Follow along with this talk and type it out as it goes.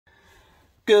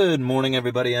Good morning,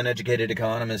 everybody. Uneducated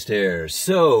Economist here.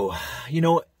 So,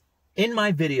 in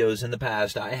my videos in the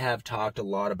past, I have talked a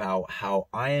lot about how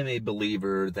I am a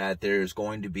believer that there's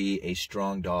going to be a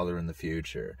strong dollar in the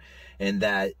future, and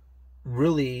that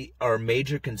really our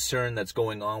major concern that's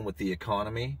going on with the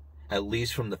economy, at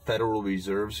least from the Federal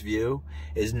Reserve's view,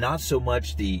 is not so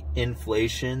much the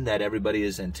inflation that everybody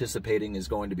is anticipating is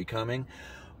going to be coming,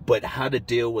 but how to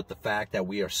deal with the fact that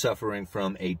we are suffering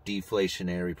from a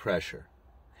deflationary pressure.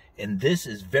 And this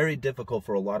is very difficult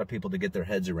for a lot of people to get their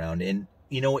heads around. And,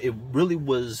 it really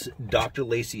was Dr.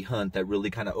 Lacey Hunt that really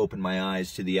kind of opened my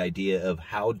eyes to the idea of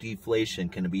how deflation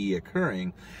can be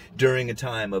occurring during a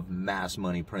time of mass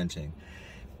money printing.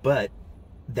 But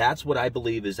that's what I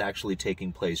believe is actually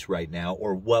taking place right now,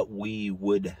 or what we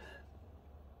would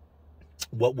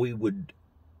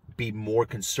be more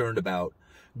concerned about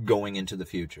going into the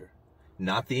future.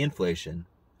 Not the inflation,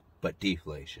 but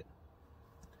deflation.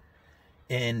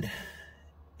 And,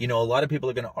 a lot of people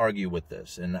are going to argue with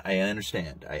this, and I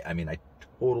understand. I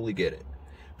totally get it,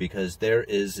 because there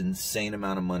is insane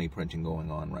amount of money printing going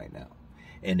on right now.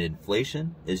 And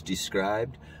inflation is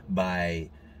described by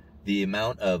the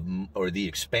amount of, or the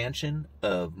expansion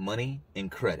of money and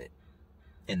credit.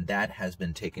 And that has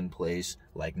been taking place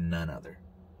like none other.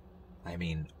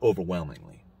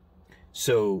 Overwhelmingly.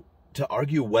 So to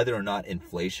argue whether or not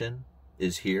inflation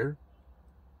is here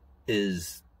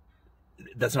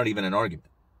that's not even an argument.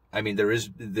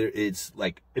 It's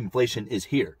like inflation is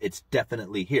here. It's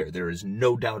definitely here. There is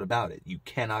no doubt about it. You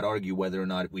cannot argue whether or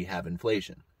not we have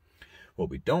inflation. What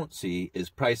we don't see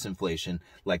is price inflation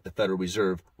like the Federal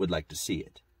Reserve would like to see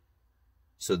it.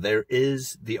 So there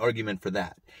is the argument for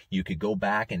that. You could go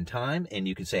back in time and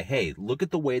you could say, hey, look at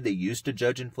the way they used to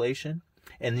judge inflation,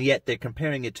 and yet they're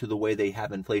comparing it to the way they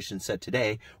have inflation set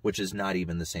today, which is not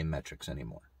even the same metrics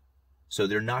anymore. So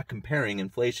they're not comparing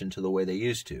inflation to the way they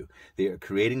used to. They are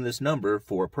creating this number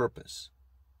for a purpose.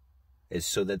 It's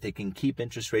so that they can keep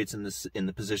interest rates in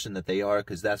the position that they are,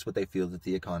 because that's what they feel that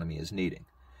the economy is needing.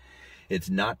 It's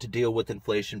not to deal with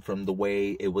inflation from the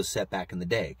way it was set back in the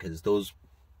day, because those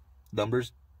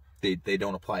numbers, they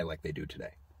don't apply like they do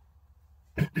today.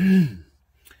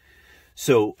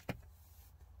 So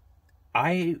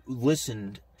I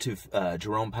listened to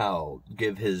Jerome Powell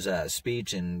give his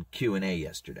speech in Q&A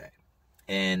yesterday.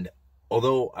 And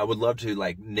although I would love to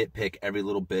nitpick every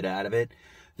little bit out of it,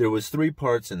 there was 3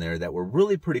 parts in there that were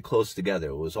really pretty close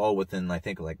together. It was all within, I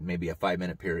think, maybe a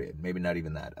 5-minute period. Maybe not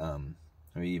even that.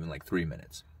 Maybe even 3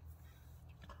 minutes.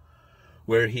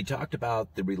 Where he talked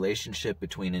about the relationship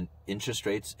between interest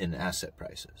rates and asset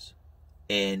prices.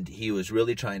 And he was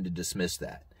really trying to dismiss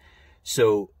that.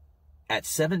 So at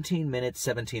 17 minutes,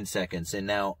 17 seconds, and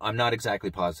now I'm not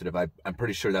exactly positive. I'm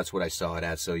pretty sure that's what I saw it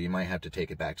at, so you might have to take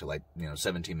it back to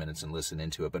 17 minutes and listen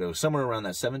into it. But it was somewhere around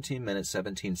that 17 minutes,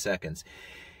 17 seconds.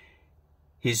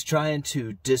 He's trying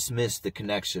to dismiss the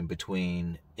connection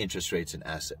between interest rates and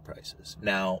asset prices.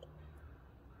 Now,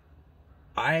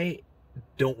 I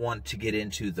don't want to get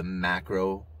into the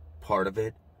macro part of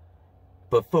it,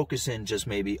 but focus in just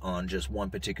maybe on just one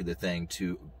particular thing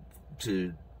to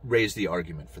raise the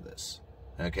argument for this,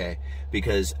 okay?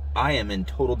 Because I am in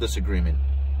total disagreement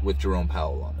with Jerome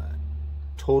Powell on that.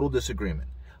 Total disagreement.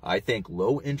 I think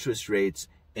low interest rates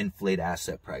inflate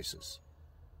asset prices.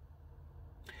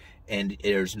 And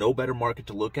there's no better market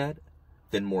to look at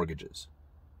than mortgages.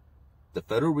 The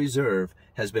Federal Reserve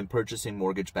has been purchasing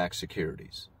mortgage-backed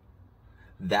securities.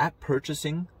 That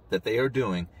purchasing that they are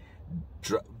doing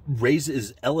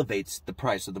elevates the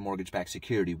price of the mortgage-backed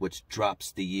security, which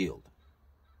drops the yield.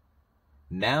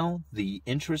 Now, the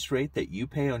interest rate that you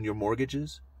pay on your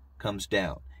mortgages comes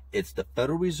down. It's the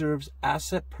Federal Reserve's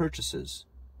asset purchases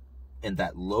and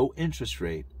that low interest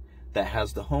rate that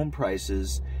has the home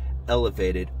prices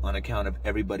elevated on account of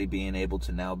everybody being able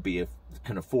to now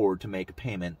can afford to make a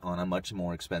payment on a much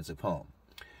more expensive home.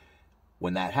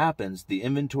 When that happens, the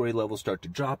inventory levels start to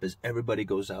drop as everybody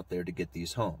goes out there to get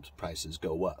these homes. Prices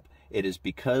go up. It is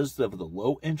because of the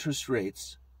low interest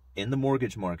rates in the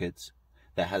mortgage markets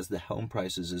that has the home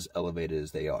prices as elevated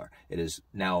as they are. It is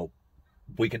now,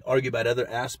 we can argue about other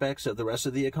aspects of the rest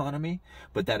of the economy,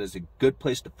 but that is a good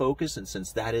place to focus. And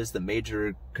since that is the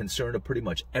major concern of pretty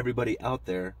much everybody out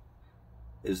there,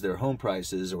 is their home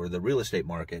prices or the real estate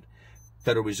market,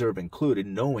 Federal Reserve included,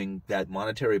 knowing that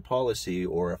monetary policy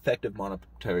or effective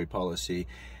monetary policy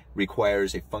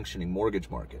requires a functioning mortgage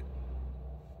market.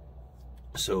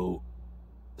 So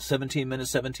 17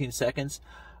 minutes, 17 seconds,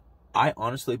 I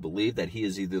honestly believe that he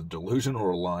is either delusional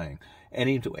or lying.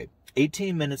 Anyway,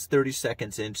 18 minutes, 30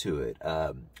 seconds into it,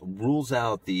 rules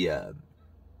out the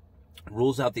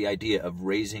idea of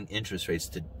raising interest rates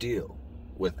to deal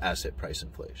with asset price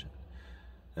inflation.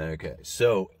 Okay,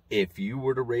 so if you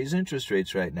were to raise interest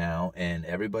rates right now and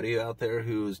everybody out there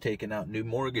who's taking out new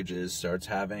mortgages starts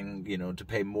having, to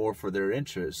pay more for their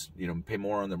interest, pay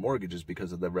more on their mortgages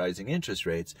because of the rising interest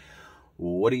rates,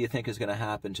 what do you think is going to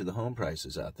happen to the home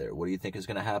prices out there? What do you think is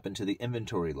going to happen to the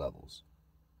inventory levels?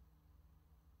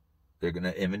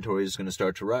 Inventory is going to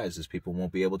start to rise as people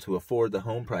won't be able to afford the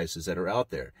home prices that are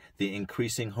out there. The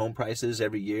increasing home prices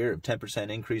every year of 10%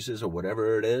 increases or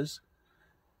whatever it is,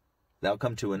 that'll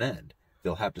come to an end.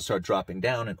 They'll have to start dropping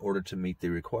down in order to meet the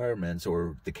requirements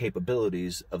or the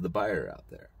capabilities of the buyer out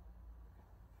there.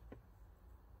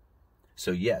 So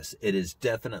yes, it is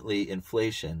definitely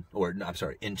inflation, or I'm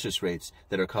sorry, interest rates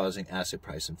that are causing asset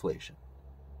price inflation.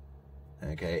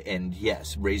 Okay, and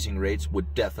yes, raising rates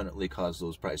would definitely cause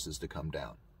those prices to come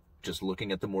down. Just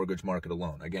looking at the mortgage market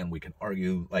alone. Again, we can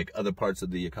argue like other parts of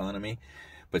the economy,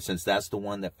 but since that's the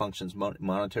one that functions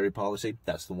monetary policy,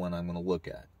 that's the one I'm going to look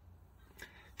at.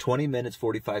 20 minutes,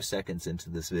 45 seconds into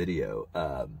this video,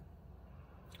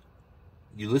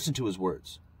 you listen to his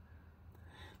words.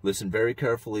 Listen very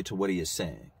carefully to what he is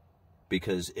saying,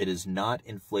 because it is not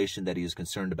inflation that he is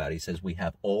concerned about. He says we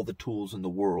have all the tools in the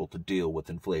world to deal with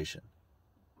inflation.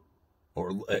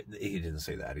 Or he didn't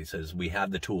say that. He says we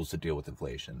have the tools to deal with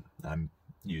inflation. I'm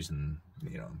using,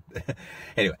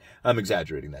 anyway, I'm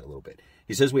exaggerating that a little bit.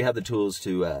 He says we have the tools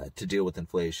to deal with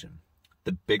inflation.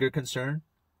 The bigger concern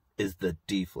is the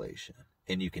deflation.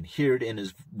 And you can hear it in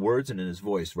his words and in his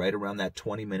voice right around that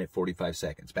 20-minute, 45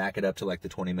 seconds. Back it up to like the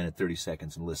 20-minute, 30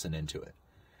 seconds and listen into it.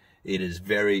 It is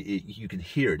you can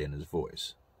hear it in his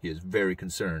voice. He is very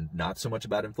concerned, not so much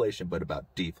about inflation, but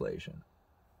about deflation.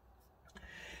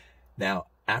 Now,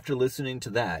 after listening to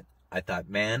that, I thought,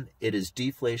 man, it is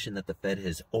deflation that the Fed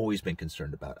has always been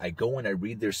concerned about. I go and I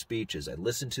read their speeches. I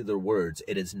listen to their words.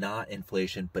 It is not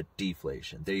inflation, but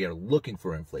deflation. They are looking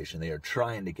for inflation. They are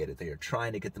trying to get it. They are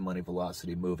trying to get the money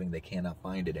velocity moving. They cannot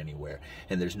find it anywhere.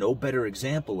 And there's no better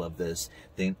example of this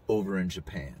than over in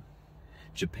Japan.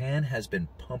 Japan has been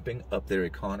pumping up their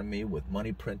economy with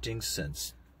money printing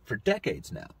for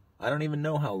decades now. I don't even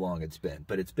know how long it's been,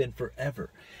 but it's been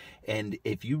forever. And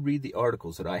if you read the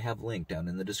articles that I have linked down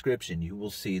in the description, you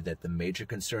will see that the major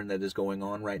concern that is going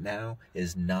on right now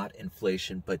is not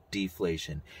inflation, but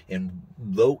deflation. In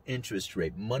low interest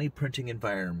rate, money printing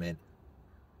environment,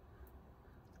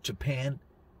 Japan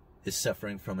is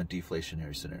suffering from a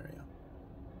deflationary scenario.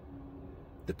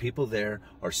 The people there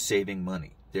are saving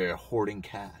money. They're hoarding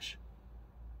cash.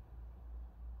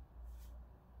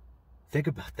 Think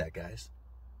about that, guys.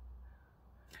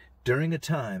 During a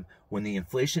time when the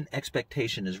inflation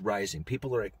expectation is rising,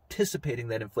 people are anticipating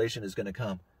that inflation is going to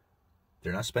come.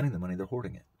 They're not spending the money, they're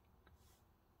hoarding it.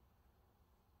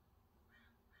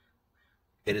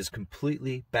 It is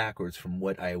completely backwards from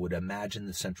what I would imagine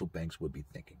the central banks would be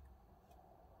thinking.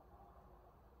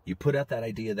 You put out that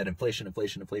idea that inflation.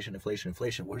 Where's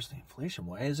the inflation?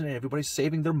 Why isn't everybody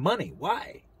saving their money?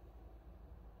 Why?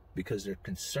 Because they're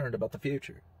concerned about the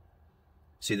future.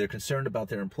 See, they're concerned about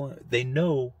their employment. They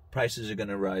know prices are going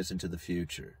to rise into the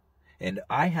future. And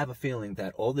I have a feeling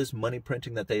that all this money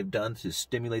printing that they've done to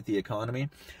stimulate the economy,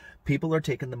 people are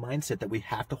taking the mindset that we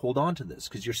have to hold on to this,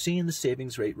 because you're seeing the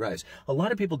savings rate rise. A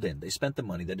lot of people didn't. They spent the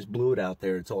money. They just blew it out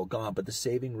there. It's all gone. But the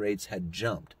saving rates had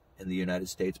jumped in the United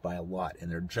States by a lot.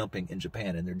 And they're jumping in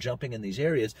Japan. And they're jumping in these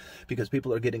areas because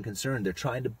people are getting concerned. They're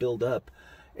trying to build up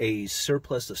a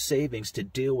surplus of savings to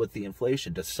deal with the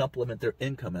inflation, to supplement their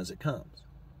income as it comes.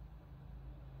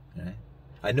 Okay.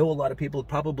 I know a lot of people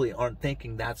probably aren't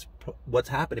thinking that's what's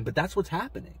happening, but that's what's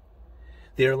happening.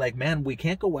 They're like, man, we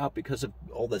can't go out because of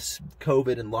all this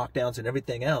COVID and lockdowns and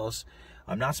everything else.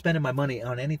 I'm not spending my money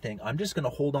on anything. I'm just going to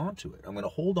hold on to it. I'm going to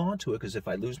hold on to it because if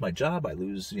I lose my job, I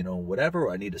lose, whatever,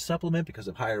 or I need a supplement because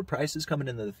of higher prices coming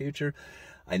into the future,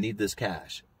 I need this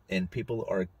cash. And people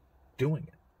are doing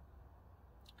it.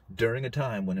 During a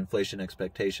time when inflation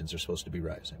expectations are supposed to be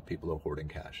rising, people are hoarding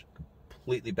cash.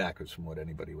 Completely backwards from what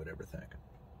anybody would ever think.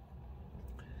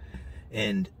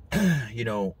 And,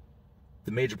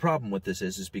 the major problem with this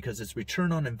is because it's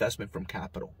return on investment from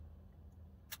capital.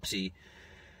 See,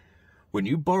 when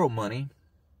you borrow money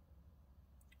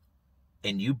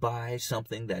and you buy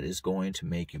something that is going to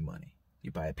make you money,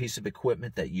 you buy a piece of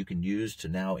equipment that you can use to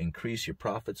now increase your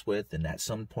profits with, and at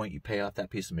some point you pay off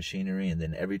that piece of machinery, and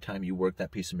then every time you work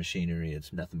that piece of machinery,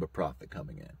 it's nothing but profit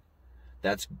coming in.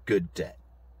 That's good debt.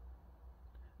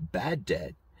 Bad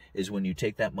debt is when you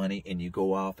take that money and you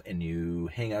go off and you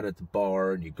hang out at the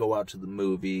bar and you go out to the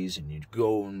movies and you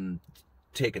go and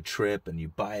take a trip and you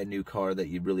buy a new car that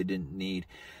you really didn't need.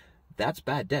 That's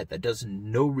bad debt. That does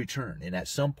no return. And at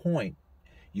some point,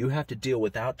 you have to deal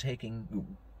without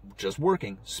taking, just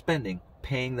working, spending,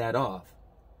 paying that off,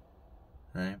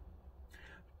 right?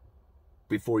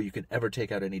 Before you can ever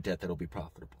take out any debt that'll be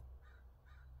profitable.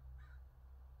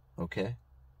 Okay?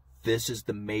 This is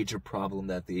the major problem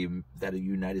that the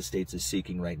United States is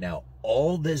seeking right now.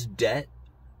 All this debt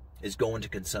is going to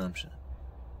consumption.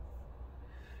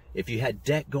 If you had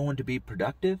debt going to be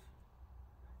productive,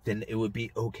 then it would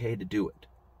be okay to do it.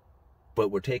 But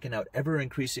we're taking out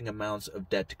ever-increasing amounts of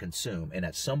debt to consume, and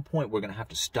at some point we're going to have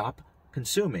to stop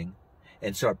consuming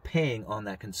and start paying on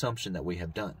that consumption that we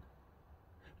have done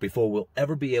before we'll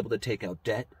ever be able to take out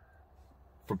debt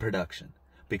for production.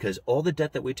 Because all the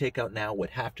debt that we take out now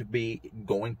would have to be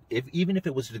going, even if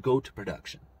it was to go to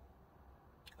production,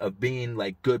 of being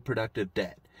like good productive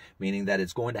debt, meaning that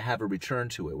it's going to have a return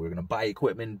to it. We're going to buy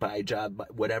equipment, buy a job,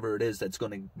 whatever it is that's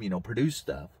going to, produce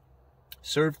stuff,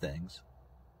 serve things,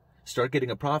 start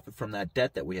getting a profit from that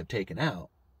debt that we have taken out.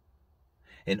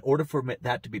 In order for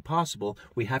that to be possible,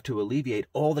 we have to alleviate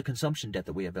all the consumption debt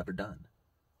that we have ever done,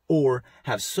 or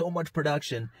have so much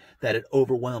production that it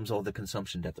overwhelms all the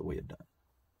consumption debt that we have done.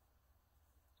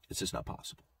 It's just not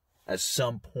possible. At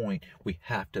some point, we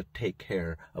have to take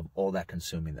care of all that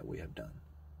consuming that we have done.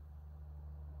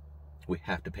 We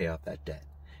have to pay off that debt.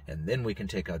 And then we can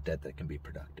take out debt that can be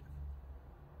productive.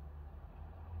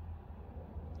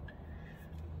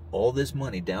 All this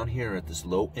money down here at this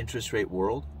low interest rate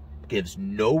world gives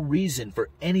no reason for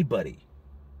anybody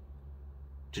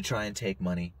to try and take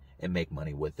money and make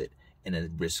money with it in a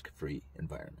risk-free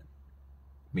environment,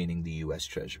 meaning the U.S.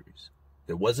 Treasuries.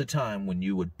 There was a time when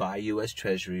you would buy U.S.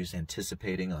 Treasuries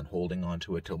anticipating on holding on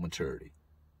to it till maturity.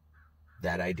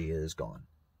 That idea is gone.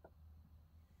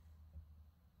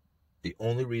 The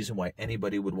only reason why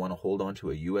anybody would want to hold on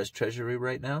to a U.S. Treasury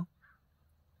right now,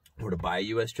 or to buy a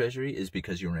U.S. Treasury, is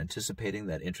because you're anticipating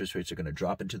that interest rates are going to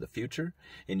drop into the future,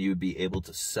 and you would be able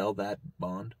to sell that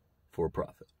bond for a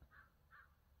profit.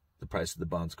 The price of the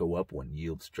bonds go up when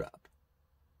yields drop.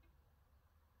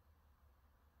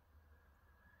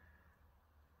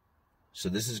 So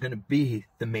this is going to be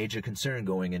the major concern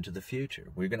going into the future.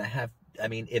 We're going to have,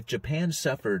 if Japan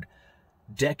suffered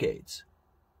decades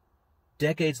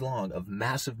long of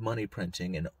massive money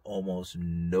printing and almost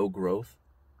no growth.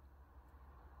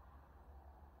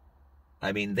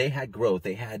 They had growth.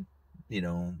 They had, they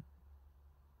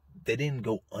didn't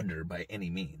go under by any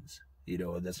means.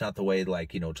 That's not the way,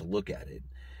 to look at it.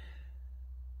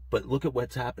 But look at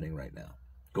what's happening right now.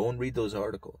 Go and read those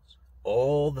articles.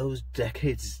 All those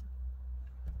decades,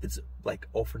 it's like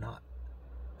all for naught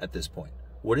at this point.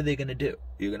 What are they going to do?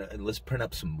 Let's print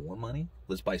up some more money?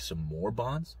 Let's buy some more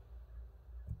bonds?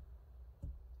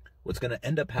 What's going to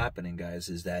end up happening, guys,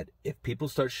 is that if people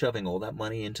start shoving all that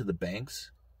money into the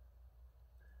banks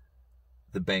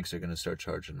are going to start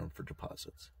charging them for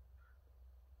deposits.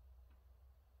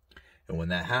 And when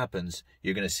that happens,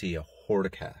 you're going to see a hoard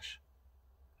of cash.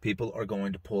 People are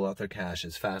going to pull out their cash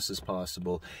as fast as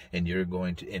possible, and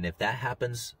if that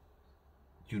happens,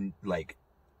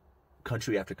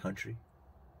 country after country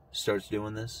starts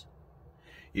doing this,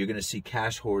 you're going to see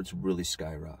cash hoards really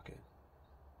skyrocket.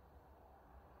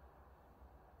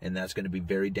 And that's going to be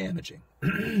very damaging.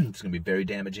 It's going to be very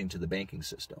damaging to the banking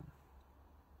system.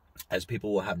 As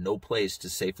people will have no place to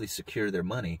safely secure their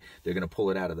money, they're going to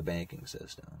pull it out of the banking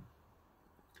system.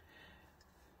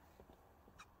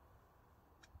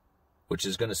 Which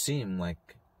is going to seem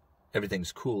like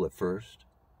everything's cool at first,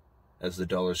 as the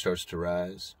dollar starts to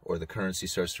rise, or the currency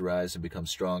starts to rise and become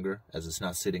stronger, as it's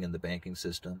not sitting in the banking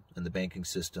system, and the banking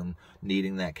system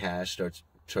needing that cash starts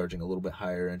charging a little bit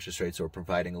higher interest rates, or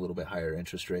providing a little bit higher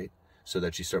interest rate so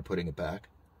that you start putting it back.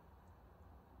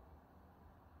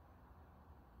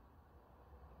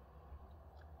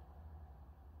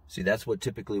 See, that's what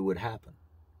typically would happen,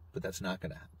 but that's not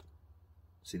going to happen.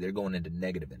 See, they're going into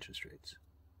negative interest rates.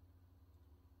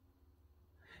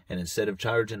 And instead of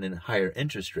charging a higher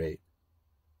interest rate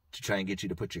to try and get you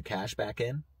to put your cash back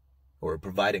in, or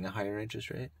providing a higher interest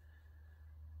rate,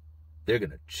 they're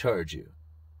going to charge you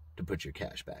to put your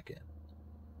cash back in.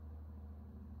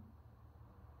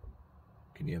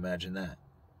 Can you imagine that?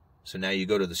 So now you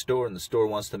go to the store, and the store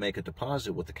wants to make a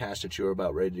deposit with the cash that you're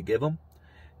about ready to give them,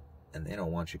 and they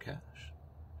don't want your cash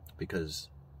because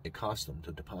it costs them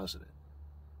to deposit it.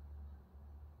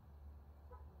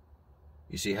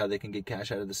 You see how they can get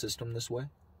cash out of the system this way?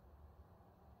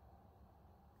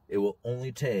 It will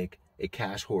only take a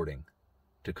cash hoarding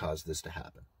to cause this to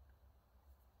happen.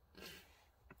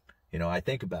 I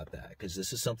think about that because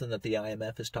this is something that the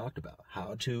IMF has talked about,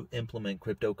 how to implement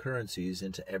cryptocurrencies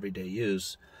into everyday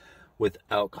use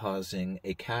without causing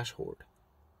a cash hoard.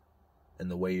 And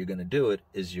the way you're going to do it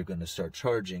is you're going to start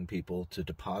charging people to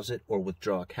deposit or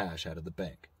withdraw cash out of the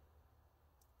bank.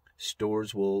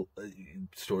 Stores will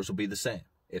be the same.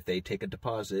 If they take a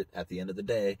deposit at the end of the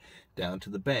day down to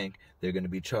the bank, they're going to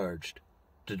be charged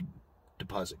to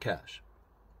deposit cash.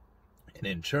 And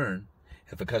in turn,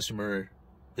 if a customer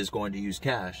is going to use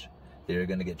cash, they're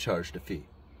going to get charged a fee.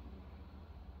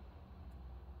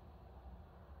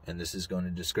 And this is going to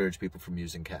discourage people from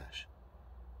using cash.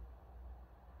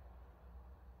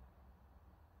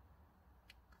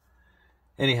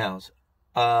 Anyhows,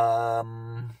 I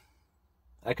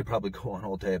could probably go on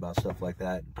all day about stuff like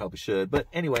that. Probably should. But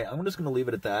anyway, I'm just going to leave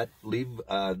it at that.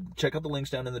 Check out the links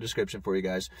down in the description for you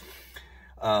guys.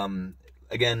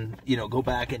 Again, go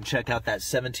back and check out that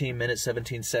 17 minutes,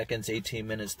 17 seconds, 18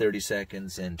 minutes, 30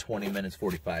 seconds, and 20 minutes,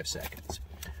 45 seconds.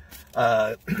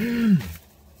 Got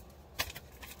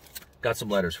some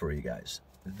letters for you guys.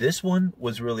 This one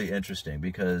was really interesting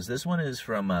because this one is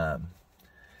from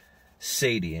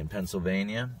Sadie in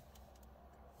Pennsylvania.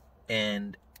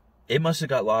 And it must have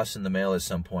got lost in the mail at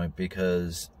some point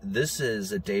because this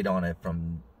is a date on it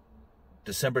from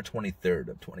December 23rd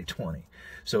of 2020.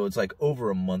 So it's like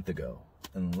over a month ago.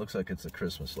 And it looks like it's a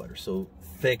Christmas letter. So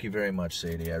thank you very much,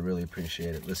 Sadie. I really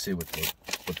appreciate it. Let's see what the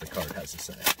card has to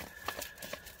say.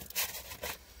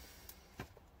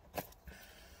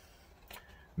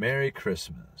 Merry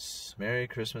Christmas. Merry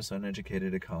Christmas,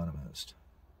 Uneducated Economist.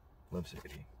 Love,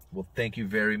 Sadie. Well, thank you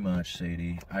very much,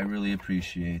 Sadie. I really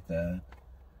appreciate that.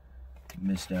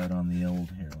 Missed out on the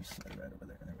old... Here, I'll slide right over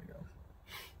there. There we go.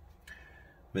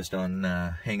 Missed on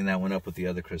hanging that one up with the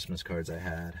other Christmas cards I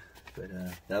had. But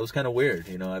that was kind of weird.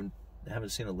 I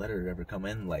haven't seen a letter ever come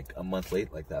in like a month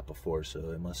late like that before.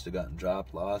 So it must have gotten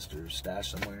dropped, lost, or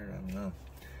stashed somewhere. I don't know.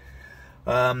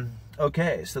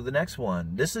 Okay, so the next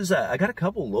one. This is... I got a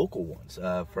couple local ones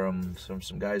from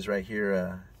some guys right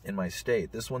here in my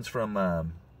state. This one's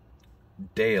from...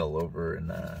 Dale over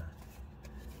in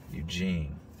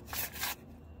Eugene.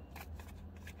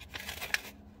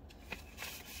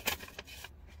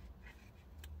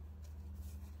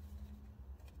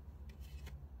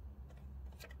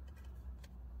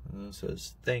 It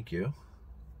says, thank you.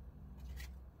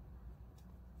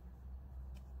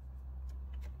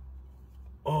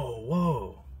 Oh,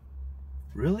 whoa.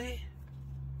 Really?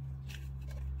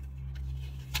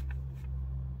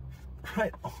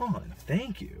 Right on.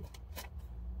 Thank you.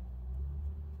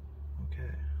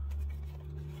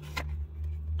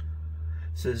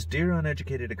 Says, Dear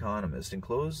Uneducated Economist,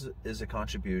 enclosed is a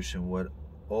contribution what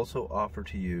also offer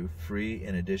to you free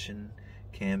in addition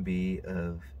can be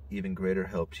of even greater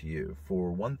help to you.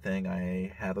 For one thing,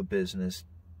 I have a business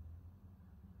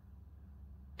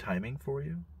timing for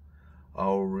you.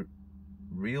 I'll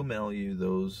re-mail you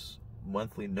those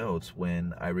monthly notes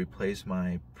when I replace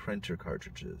my printer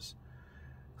cartridges.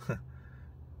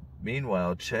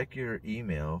 Meanwhile, check your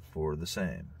email for the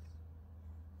same.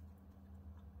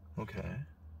 Okay.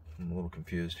 I'm a little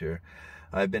confused here.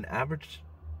 I've been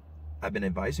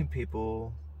advising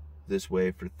people this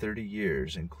way for 30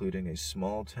 years, including a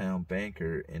small town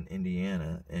banker in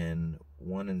Indiana and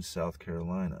one in South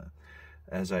Carolina.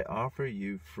 As I offer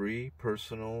you free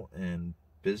personal and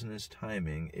business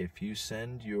timing, if you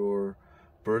send your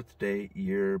birthday,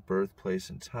 year, birthplace,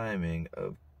 and timing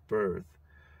of birth,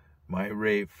 my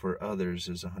rate for others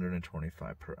is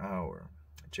 $125 per hour.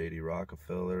 J.D.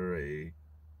 Rockefeller, a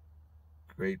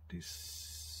greedy,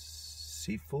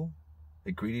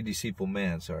 deceitful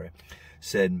man,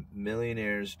 said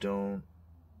millionaires don't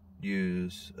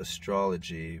use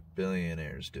astrology,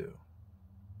 billionaires do.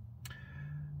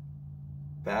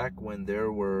 Back when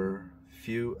there were a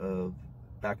few of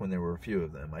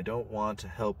them. I don't want to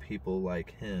help people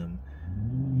like him,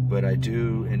 but I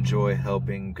do enjoy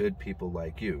helping good people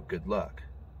like you. Good luck.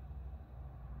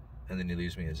 And then he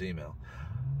leaves me his email.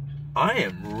 I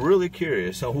am really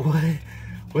curious on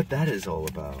what that is all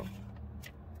about.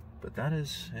 But that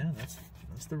is, yeah, that's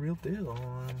the real deal.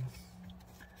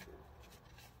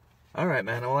 All right,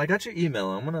 man. Well, I got your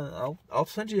email. I'll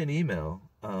send you an email.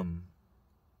 And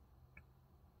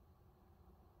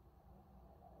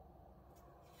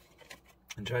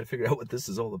try to figure out what this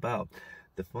is all about.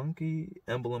 The funky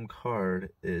emblem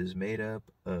card is made up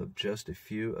of just a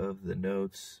few of the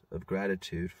notes of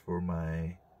gratitude for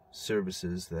my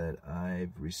services that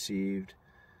I've received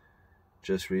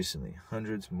just recently.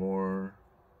 Hundreds more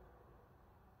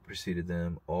preceded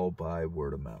them, all by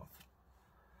word of mouth.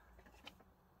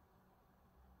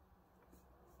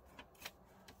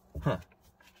 Huh.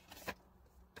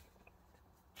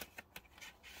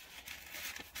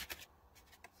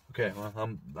 Okay, well,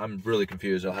 I'm really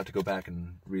confused. I'll have to go back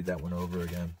and read that one over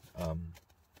again.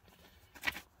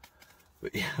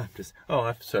 But yeah, I'm just... Oh,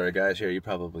 I'm sorry, guys. Here, you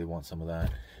probably want some of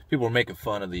that. People were making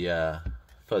fun of the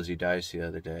fuzzy dice the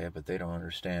other day, but they don't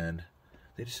understand.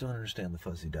 They just don't understand the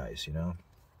fuzzy dice, you know?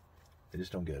 They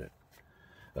just don't get it.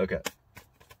 Okay.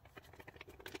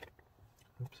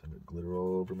 Oops, I got glitter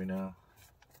all over me now.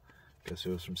 Guess it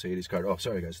was from Sadie's card. Oh,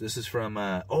 sorry, guys. This is from...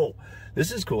 oh,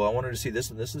 this is cool. I wanted to see this,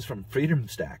 and this is from Freedom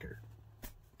Stacker.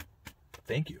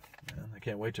 Thank you, man. I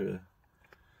can't wait to...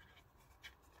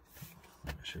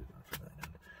 I should have gone for that.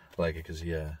 I like it because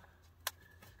he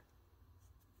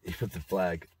put the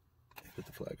flag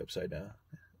upside down.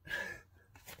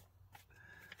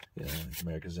 Yeah,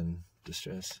 America's in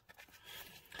distress.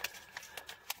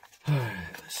 All right,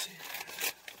 let's see.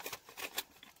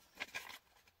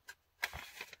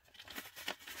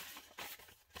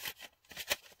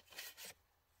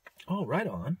 Oh, right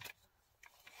on.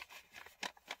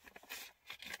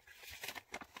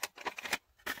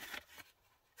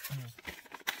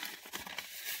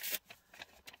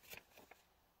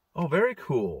 Oh, very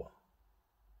cool.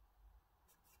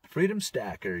 Freedom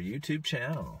Stacker YouTube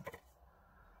channel.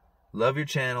 Love your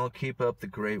channel. Keep up the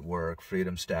great work,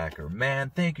 Freedom Stacker.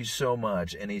 Man, thank you so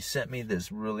much. And he sent me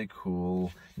this really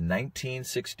cool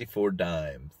 1964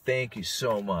 dime. Thank you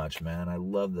so much, man. I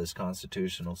love this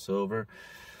constitutional silver.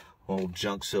 Old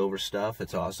junk silver stuff.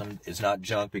 It's awesome. It's not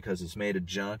junk because it's made of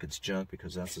junk. It's junk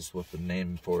because that's just what the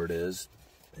name for it is.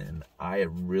 And I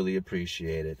really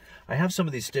appreciate it. I have some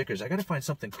of these stickers. I got to find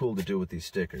something cool to do with these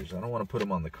stickers. I don't want to put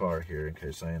them on the car here in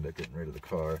case I end up getting rid of the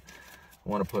car. I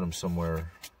want to put them somewhere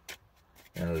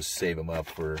and just save them up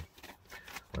for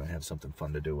when I have something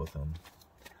fun to do with them.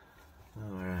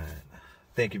 All right.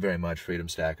 Thank you very much, Freedom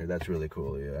Stacker. That's really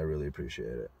cool. Yeah, I really appreciate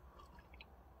it.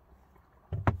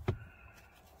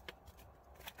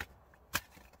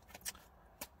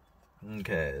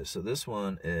 Okay, so this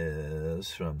one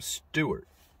is from Stewart,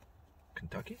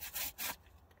 Kentucky.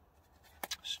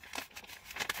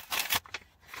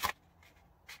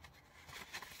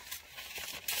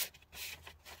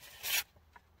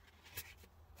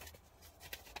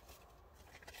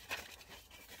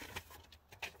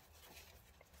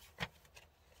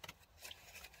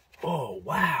 Oh,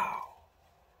 wow.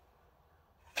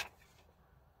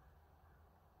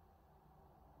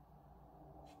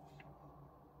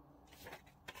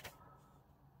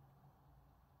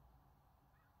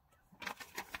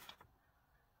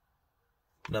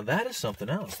 Now that is something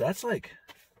else. That's like,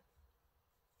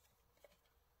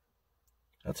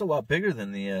 that's a lot bigger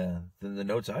than the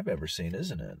notes I've ever seen,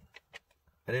 isn't it?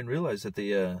 I didn't realize that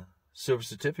the silver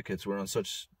certificates were on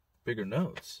such bigger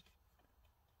notes.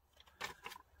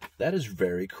 That is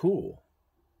very cool.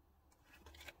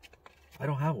 I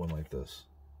don't have one like this.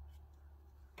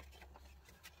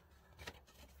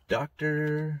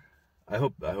 Doctor, I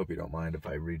hope you don't mind if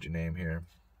I read your name here.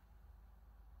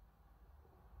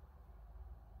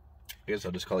 I guess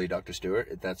I'll just call you Dr. Stewart,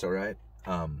 if that's all right.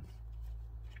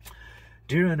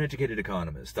 Dear Uneducated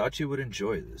Economist, thought you would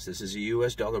enjoy this. This is a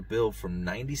US dollar bill from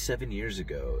 97 years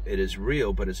ago. It is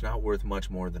real, but it's not worth much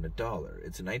more than $1.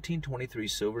 It's a 1923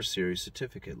 Silver Series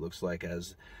certificate. Looks like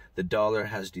as the dollar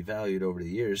has devalued over the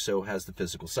years, so has the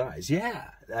physical size. Yeah,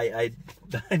 I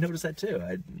noticed that too.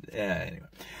 Anyway.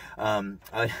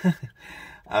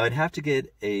 I would have to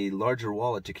get a larger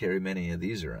wallet to carry many of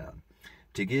these around.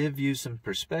 To give you some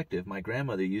perspective, my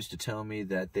grandmother used to tell me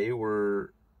that they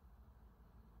were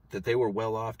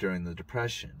well off during the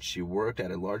Depression. She worked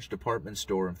at a large department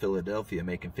store in Philadelphia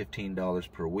making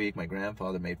 $15 per week. My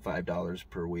grandfather made $5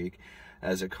 per week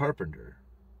as a carpenter.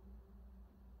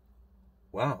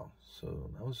 Wow,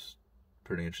 so that was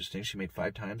pretty interesting. She made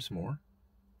 5 times more.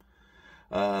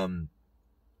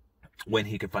 When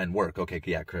he could find work. Okay,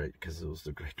 yeah, correct, because it was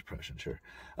the Great Depression, sure.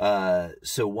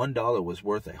 So $1 was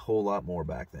worth a whole lot more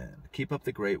back then. Keep up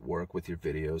the great work with your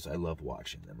videos. I love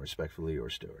watching them. Respectfully,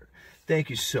 yours, Stuart. Thank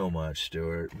you so much,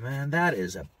 Stuart. Man, that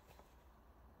is a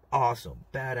awesome,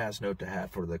 badass note to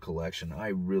have for the collection. I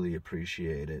really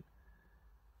appreciate it.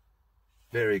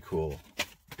 Very cool.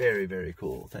 Very, very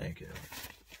cool. Thank you.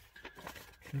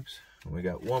 Oops. We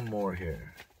got one more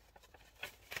here.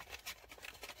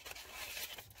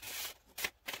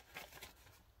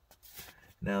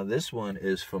 Now this one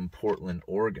is from Portland,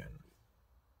 Oregon,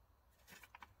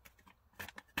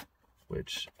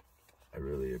 which I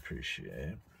really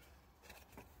appreciate.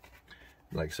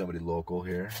 Like somebody local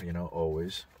here, you know,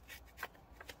 always.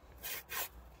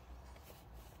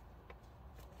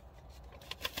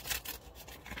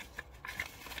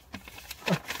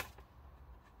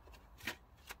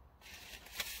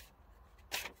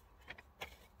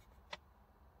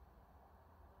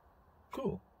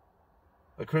 Cool.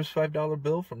 A crisp $5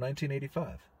 bill from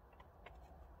 1985.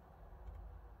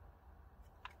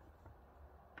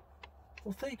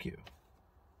 Well, thank you.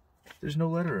 There's no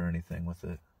letter or anything with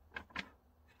it.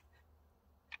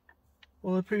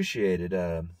 Well, I appreciate it.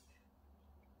 I'll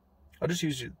just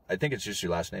use you. I think it's just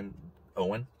your last name,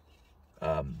 Owen,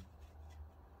 from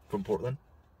Portland.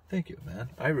 Thank you,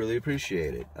 man. I really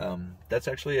appreciate it. That's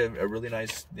actually a really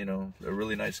nice, a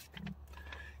really nice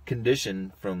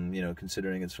condition from,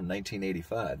 considering it's from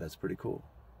 1985. That's pretty cool.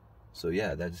 So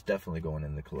yeah, that's definitely going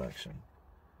in the collection.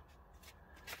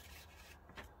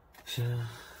 So,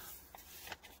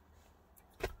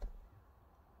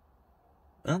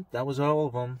 well, that was all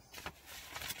of them.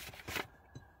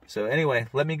 So anyway,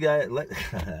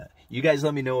 you guys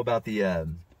let me know about the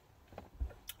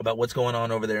about what's going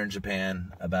on over there in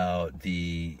Japan, about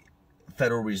the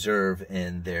Federal Reserve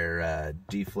and their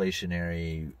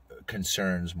deflationary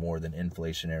concerns more than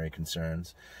inflationary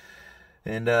concerns.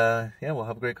 And yeah, we'll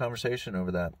have a great conversation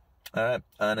over that. All right,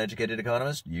 Uneducated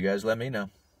Economist, you guys let me know.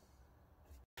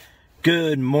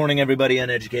 Good morning, everybody.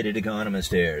 Uneducated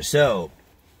Economist here. So,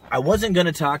 I wasn't going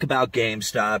to talk about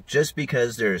GameStop just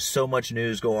because there's so much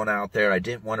news going out there. I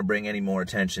didn't want to bring any more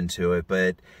attention to it,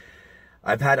 but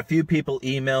I've had a few people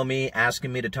email me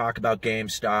asking me to talk about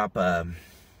GameStop.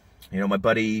 My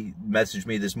buddy messaged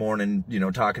me this morning,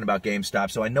 talking about GameStop,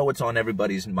 so I know it's on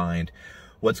everybody's mind,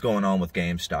 what's going on with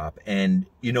GameStop. And,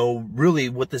 really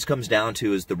what this comes down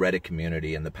to is the Reddit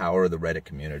community and the power of the Reddit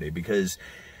community, because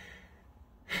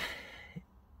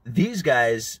these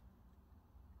guys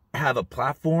have a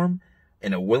platform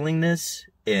and a willingness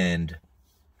and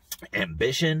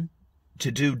ambition to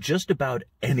do just about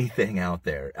anything out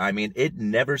there. I mean, it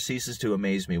never ceases to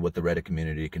amaze me what the Reddit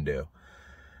community can do.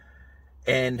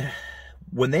 And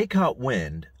when they caught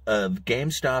wind of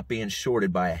GameStop being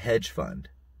shorted by a hedge fund,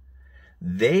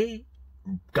 they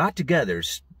got together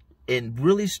and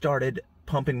really started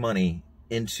pumping money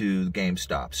into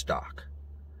GameStop stock.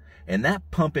 And that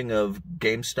pumping of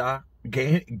GameStop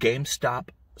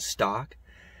stock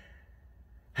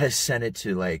has sent it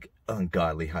to like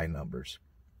ungodly high numbers.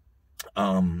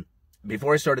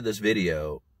 Before I started this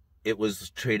video, it was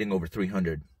trading over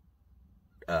 300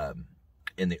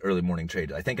 in the early morning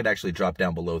trade. I think it actually dropped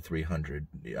down below 300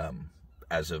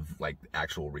 as of like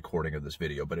actual recording of this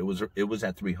video, but it was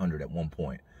at 300 at one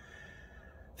point.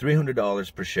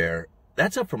 $300 per share.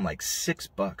 That's up from like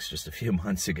 $6 just a few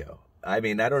months ago. I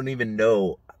mean, I don't even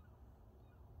know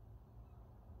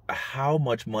how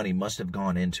much money must have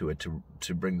gone into it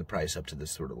to bring the price up to this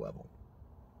sort of level.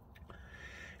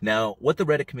 Now, what the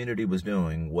Reddit community was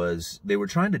doing was they were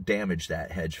trying to damage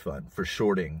that hedge fund for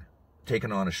shorting,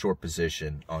 taking on a short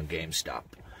position on GameStop.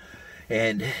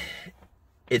 And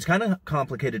it's kind of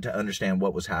complicated to understand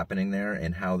what was happening there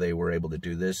and how they were able to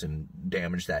do this and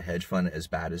damage that hedge fund as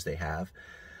bad as they have.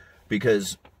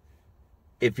 Because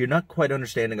if you're not quite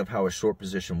understanding of how a short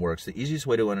position works, the easiest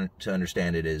way to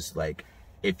understand it is like,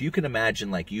 if you can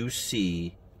imagine, like, you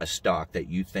see a stock that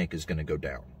you think is going to go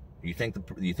down. You think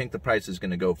the price is going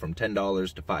to go from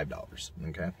 $10 to $5,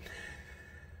 okay?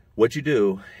 What you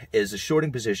do is a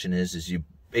shorting position is you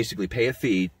basically pay a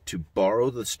fee to borrow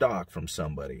the stock from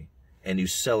somebody and you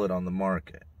sell it on the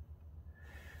market.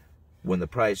 When the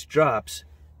price drops,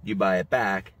 you buy it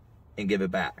back and give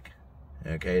it back.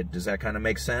 Okay, does that kind of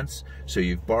make sense? So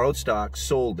you've borrowed stock,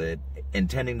 sold it,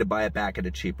 intending to buy it back at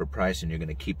a cheaper price, and you're going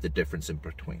to keep the difference in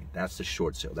between. That's the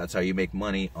short sale. That's how you make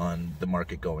money on the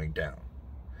market going down.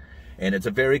 And it's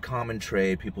a very common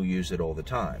trade. People use it all the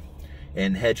time.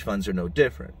 And hedge funds are no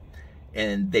different.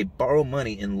 And they borrow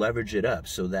money and leverage it up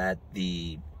so that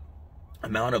the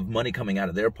amount of money coming out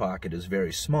of their pocket is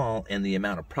very small and the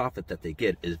amount of profit that they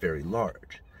get is very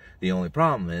large. The only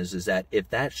problem is that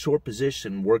if that short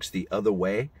position works the other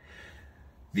way,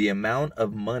 the amount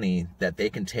of money that they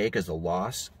can take as a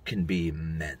loss can be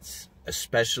immense,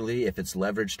 especially if it's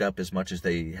leveraged up as much as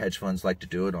the hedge funds like to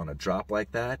do it on a drop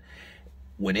like that.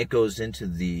 When it goes into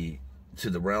the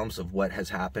realms of what has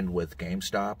happened with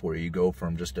GameStop, where you go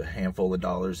from just a handful of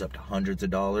dollars up to hundreds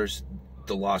of dollars,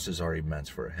 the losses are immense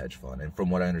for a hedge fund. And from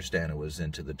what I understand, it was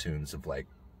into the tunes of like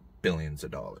billions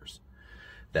of dollars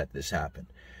that this happened.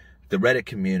 The Reddit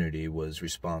community was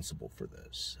responsible for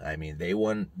this. I mean, they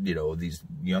want, these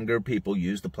younger people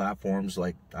use the platforms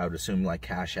like, I would assume, like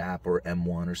Cash App or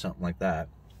M1 or something like that,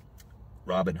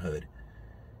 Robinhood,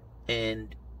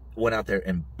 and went out there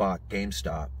and bought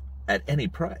GameStop at any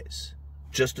price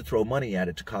just to throw money at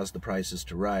it to cause the prices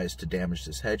to rise to damage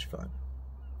this hedge fund.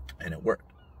 And it worked.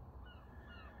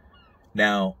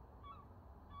 Now,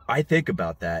 I think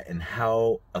about that and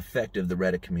how effective the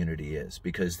Reddit community is,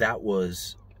 because that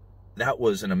was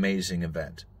an amazing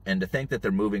event. And to think that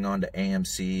they're moving on to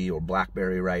AMC or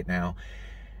BlackBerry right now,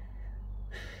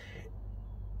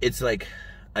 it's like,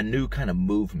 a new kind of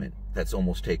movement that's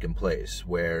almost taken place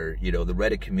where, you know, the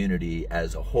Reddit community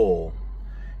as a whole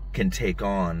can take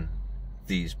on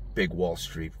these big Wall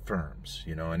Street firms,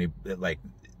 you know, and like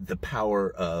the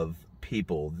power of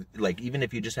people, like even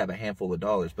if you just have a handful of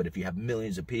dollars, but if you have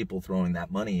millions of people throwing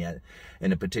that money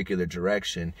in a particular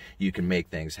direction, you can make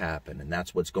things happen. And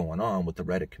that's what's going on with the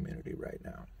Reddit community right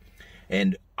now.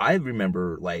 And I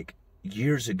remember like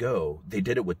years ago, they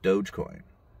did it with Dogecoin.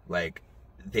 Like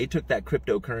they took that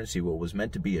cryptocurrency, what was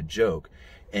meant to be a joke,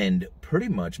 and pretty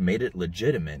much made it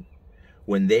legitimate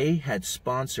when they had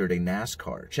sponsored a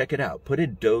NASCAR. Check it out. Put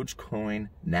in Dogecoin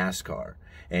NASCAR,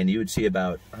 and you would see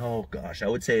about, oh gosh, I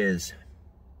would say is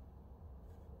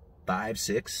 5,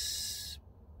 6,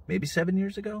 maybe 7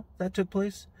 years ago that took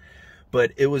place.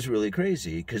 But it was really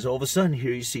crazy because all of a sudden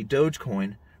here you see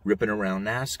Dogecoin ripping around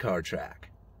NASCAR track.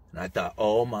 And I thought,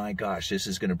 oh my gosh, this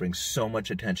is going to bring so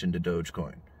much attention to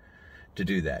Dogecoin to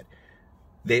do that.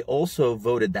 They also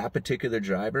voted that particular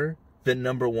driver the #1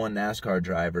 NASCAR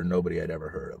driver. Nobody had ever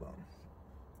heard of him.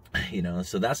 You know,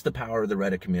 so that's the power of the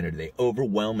Reddit community. They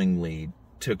overwhelmingly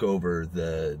took over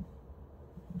that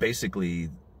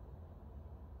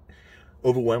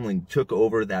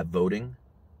voting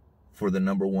for the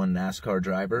 #1 NASCAR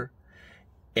driver,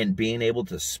 and being able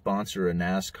to sponsor a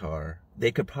NASCAR.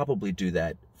 They could probably do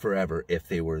that forever if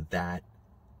they were that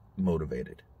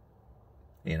motivated.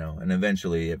 You know, and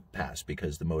eventually it passed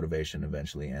because the motivation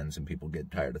eventually ends and people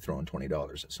get tired of throwing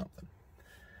 $20 at something.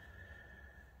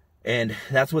 And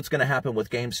that's what's going to happen with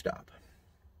GameStop.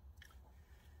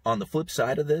 On the flip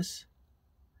side of this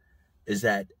is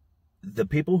that the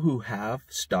people who have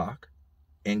stock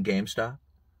in GameStop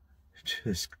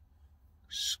just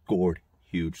scored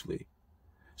hugely.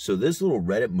 So this little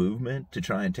Reddit movement to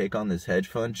try and take on this hedge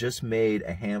fund just made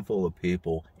a handful of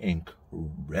people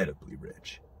incredibly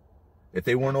rich. If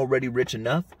they weren't already rich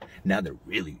enough, now they're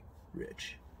really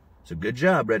rich. So good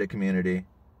job, Reddit community.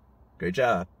 Great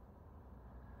job.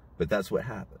 But that's what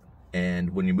happened.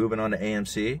 And when you're moving on to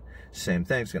AMC, same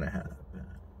thing's going to happen.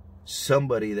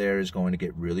 Somebody there is going to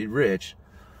get really rich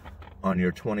on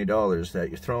your $20 that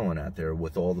you're throwing out there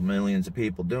with all the millions of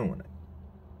people doing it.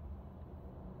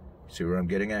 See where I'm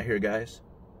getting at here, guys?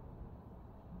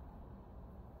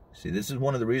 See, this is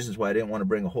one of the reasons why I didn't want to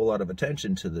bring a whole lot of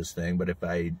attention to this thing, but if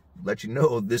I let you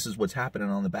know this is what's happening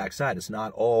on the backside, it's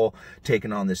not all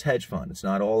taking on this hedge fund. It's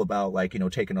not all about, like, you know,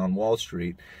 taking on Wall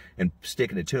Street and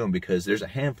sticking it to them, because there's a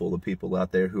handful of people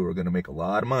out there who are going to make a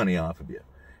lot of money off of you.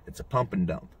 It's a pump and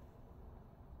dump.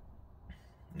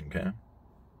 Okay?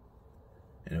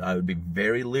 And I would be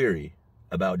very leery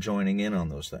about joining in on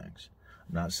those things.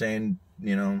 I'm not saying,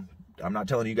 you know, I'm not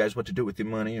telling you guys what to do with your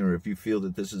money, or if you feel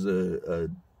that this is a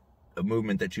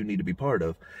movement that you need to be part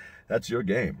of, that's your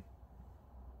game.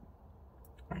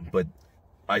 But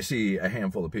I see a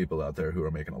handful of people out there who are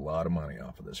making a lot of money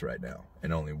off of this right now,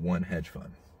 and only one hedge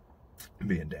fund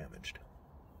being damaged.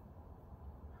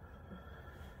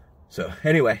 So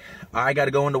anyway, I got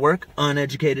to go into work.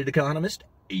 Uneducated Economist.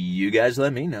 You guys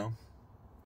let me know.